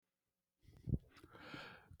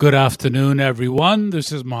Good afternoon, everyone.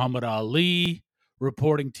 This is Muhammad Ali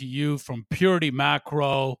reporting to you from Purity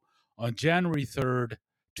Macro on January 3rd,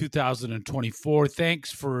 2024.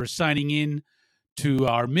 Thanks for signing in to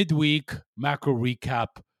our midweek macro recap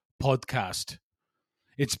podcast.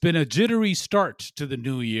 It's been a jittery start to the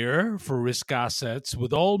new year for risk assets,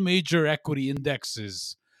 with all major equity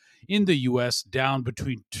indexes in the US down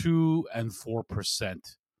between 2 and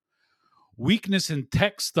 4%. Weakness in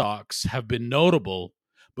tech stocks have been notable,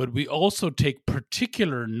 but we also take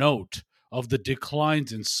particular note of the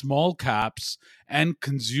declines in small caps and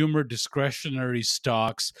consumer discretionary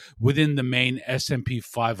stocks within the main S&P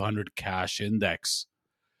 500 cash index.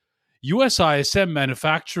 US ISM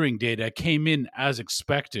manufacturing data came in as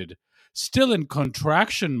expected, still in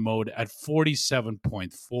contraction mode at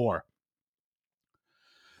 47.4.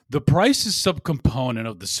 The prices subcomponent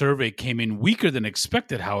of the survey came in weaker than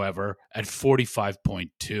expected, however, at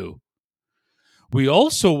 45.2. We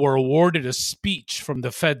also were awarded a speech from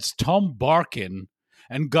the Fed's Tom Barkin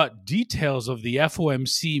and got details of the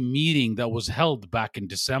FOMC meeting that was held back in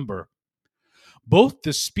December. Both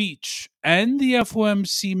the speech and the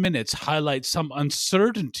FOMC minutes highlight some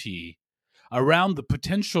uncertainty around the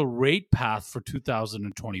potential rate path for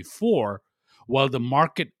 2024, while the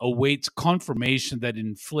market awaits confirmation that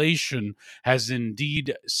inflation has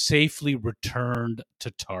indeed safely returned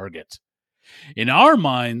to target. In our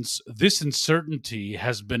minds, this uncertainty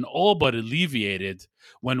has been all but alleviated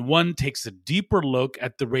when one takes a deeper look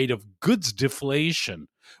at the rate of goods deflation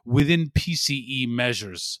within PCE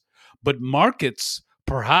measures. But markets,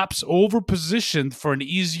 perhaps overpositioned for an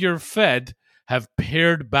easier Fed, have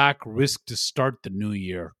pared back risk to start the new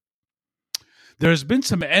year. There has been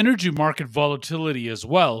some energy market volatility as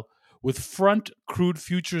well, with front crude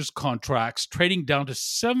futures contracts trading down to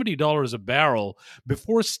 $70 a barrel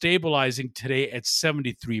before stabilizing today at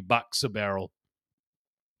 $73 a barrel.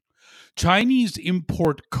 Chinese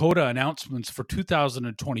import quota announcements for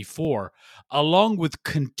 2024, along with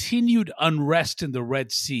continued unrest in the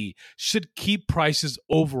Red Sea, should keep prices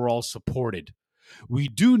overall supported. We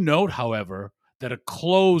do note, however, that a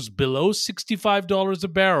close below $65 a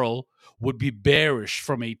barrel would be bearish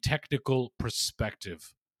from a technical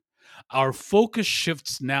perspective. Our focus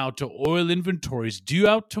shifts now to oil inventories due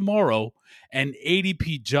out tomorrow and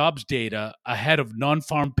ADP jobs data ahead of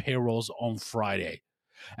non-farm payrolls on Friday.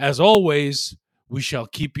 As always, we shall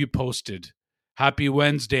keep you posted. Happy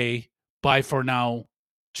Wednesday. Bye for now.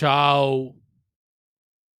 Ciao.